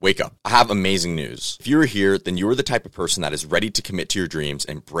Wake up. I have amazing news. If you are here, then you are the type of person that is ready to commit to your dreams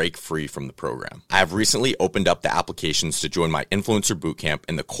and break free from the program. I have recently opened up the applications to join my Influencer Bootcamp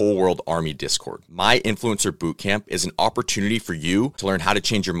in the Cole World Army Discord. My Influencer Bootcamp is an opportunity for you to learn how to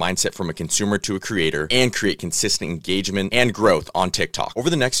change your mindset from a consumer to a creator and create consistent engagement and growth on TikTok. Over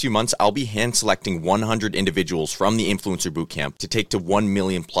the next few months, I'll be hand selecting 100 individuals from the Influencer Bootcamp to take to 1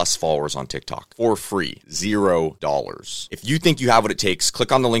 million plus followers on TikTok for free, $0. If you think you have what it takes,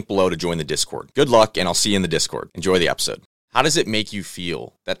 click on the link below to join the Discord. Good luck, and I'll see you in the Discord. Enjoy the episode. How does it make you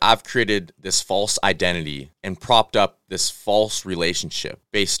feel that I've created this false identity and propped up this false relationship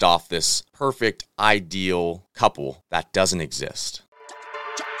based off this perfect, ideal couple that doesn't exist?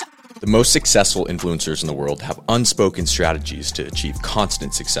 The most successful influencers in the world have unspoken strategies to achieve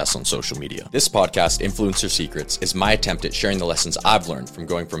constant success on social media. This podcast, Influencer Secrets, is my attempt at sharing the lessons I've learned from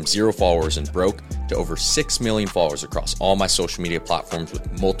going from 0 followers and broke to over 6 million followers across all my social media platforms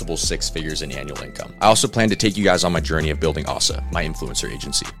with multiple 6 figures in annual income. I also plan to take you guys on my journey of building Asa, my influencer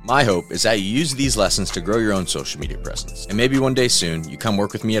agency. My hope is that you use these lessons to grow your own social media presence. And maybe one day soon, you come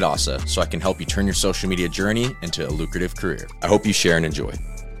work with me at Asa so I can help you turn your social media journey into a lucrative career. I hope you share and enjoy.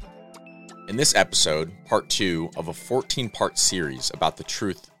 In this episode, part 2 of a 14-part series about the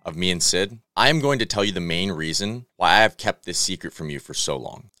truth of me and Sid, I am going to tell you the main reason why I have kept this secret from you for so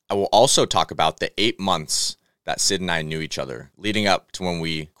long. I will also talk about the 8 months that Sid and I knew each other, leading up to when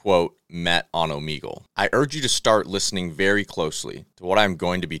we, quote, met on Omegle. I urge you to start listening very closely to what I'm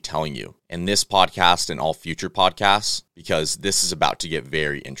going to be telling you in this podcast and all future podcasts, because this is about to get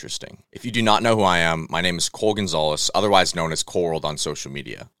very interesting. If you do not know who I am, my name is Cole Gonzalez, otherwise known as Cole World on social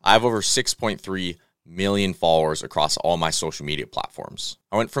media. I have over 6.3 million followers across all my social media platforms.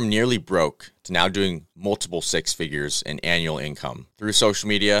 I went from nearly broke to now doing multiple 6 figures in annual income through social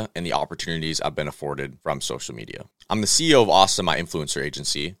media and the opportunities I've been afforded from social media. I'm the CEO of Asa, my influencer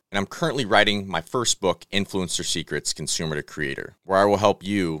agency, and I'm currently writing my first book, Influencer Secrets, Consumer to Creator, where I will help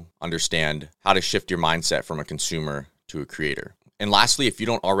you understand how to shift your mindset from a consumer to a creator. And lastly, if you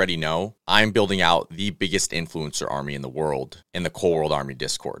don't already know, I'm building out the biggest influencer army in the world in the Cole World Army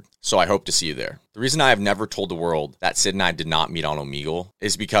Discord. So I hope to see you there. The reason I have never told the world that Sid and I did not meet on Omegle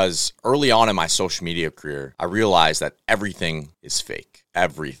is because early on in my social media career, I realized that everything is fake.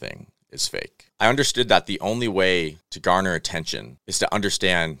 Everything is fake. I understood that the only way to garner attention is to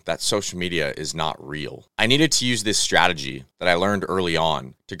understand that social media is not real. I needed to use this strategy that I learned early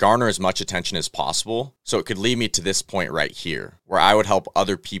on to garner as much attention as possible so it could lead me to this point right here, where I would help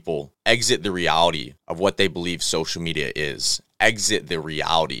other people exit the reality of what they believe social media is, exit the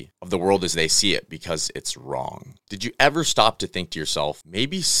reality of the world as they see it, because it's wrong. Did you ever stop to think to yourself,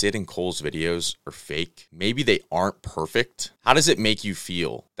 maybe Sid and Cole's videos are fake? Maybe they aren't perfect? How does it make you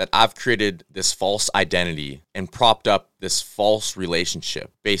feel that I've created this false identity and propped up this false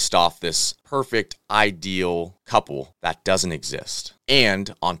relationship based off this perfect, ideal couple that doesn't exist?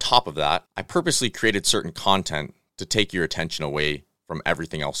 And on top of that, I purposely created certain content to take your attention away from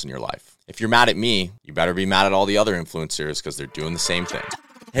everything else in your life. If you're mad at me, you better be mad at all the other influencers because they're doing the same thing.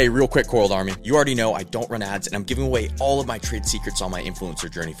 Hey, real quick, Cole World Army. You already know I don't run ads, and I'm giving away all of my trade secrets on my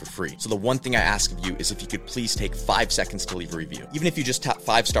influencer journey for free. So the one thing I ask of you is if you could please take 5 seconds to leave a review. Even if you just tap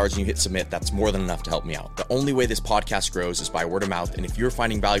 5 stars and you hit submit, that's more than enough to help me out. The only way this podcast grows is by word of mouth, and if you're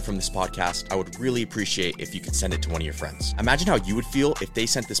finding value from this podcast, I would really appreciate if you could send it to one of your friends. Imagine how you would feel if they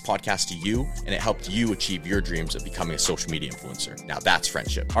sent this podcast to you and it helped you achieve your dreams of becoming a social media influencer. Now that's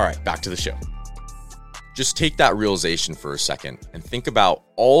friendship. All right, back to the show. Just take that realization for a second and think about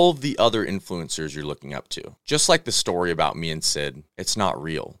all the other influencers you're looking up to. Just like the story about me and Sid, it's not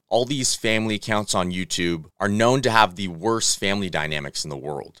real. All these family accounts on YouTube are known to have the worst family dynamics in the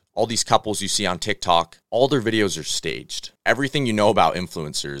world. All these couples you see on TikTok, all their videos are staged. Everything you know about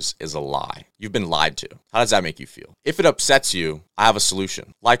influencers is a lie. You've been lied to. How does that make you feel? If it upsets you, I have a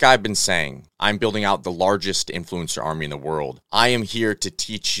solution. Like I've been saying, I'm building out the largest influencer army in the world. I am here to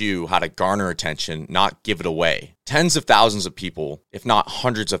teach you how to garner attention, not give it away. Tens of thousands of people, if not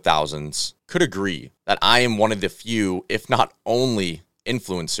hundreds of thousands, could agree that I am one of the few, if not only,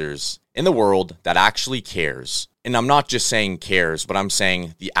 influencers in the world that actually cares. And I'm not just saying cares, but I'm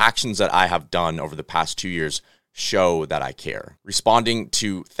saying the actions that I have done over the past 2 years show that I care. Responding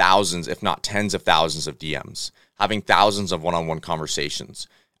to thousands, if not tens of thousands of DMs, having thousands of one-on-one conversations,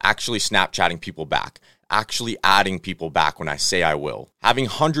 actually Snapchatting people back, actually adding people back when I say I will, having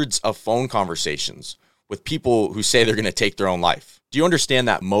hundreds of phone conversations with people who say they're going to take their own life. Do you understand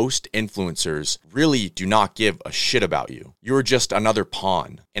that most influencers really do not give a shit about you? You're just another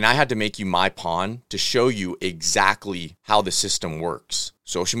pawn. And I had to make you my pawn to show you exactly how the system works,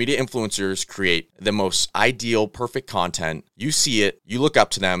 Social media influencers create the most ideal, perfect content. You see it, you look up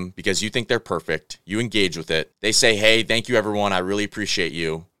to them because you think they're perfect, you engage with it. They say, hey, thank you everyone, I really appreciate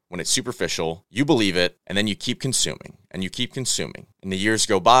you. When it's superficial, you believe it, and then you keep consuming, and you keep consuming. And the years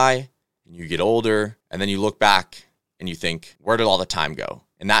go by, and you get older, and then you look back, and you think, where did all the time go?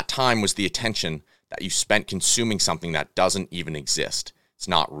 And that time was the attention that you spent consuming something that doesn't even exist. It's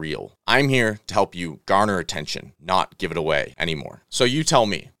not real. I'm here to help you garner attention, not give it away anymore. So you tell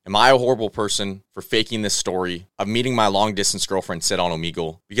me, am I a horrible person for faking this story of meeting my long distance girlfriend Sid on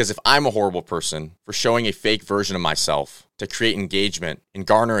Omegle? Because if I'm a horrible person for showing a fake version of myself to create engagement and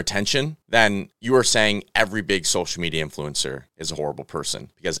garner attention, then you are saying every big social media influencer is a horrible person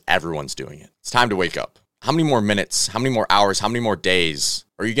because everyone's doing it. It's time to wake up. How many more minutes, how many more hours, how many more days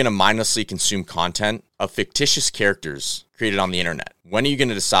are you going to mindlessly consume content of fictitious characters created on the internet? When are you going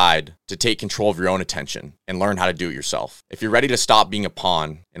to decide to take control of your own attention and learn how to do it yourself? If you're ready to stop being a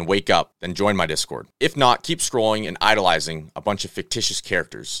pawn and wake up, then join my Discord. If not, keep scrolling and idolizing a bunch of fictitious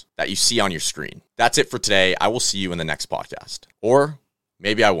characters that you see on your screen. That's it for today. I will see you in the next podcast. Or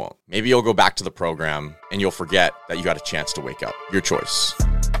maybe I won't. Maybe you'll go back to the program and you'll forget that you got a chance to wake up. Your choice.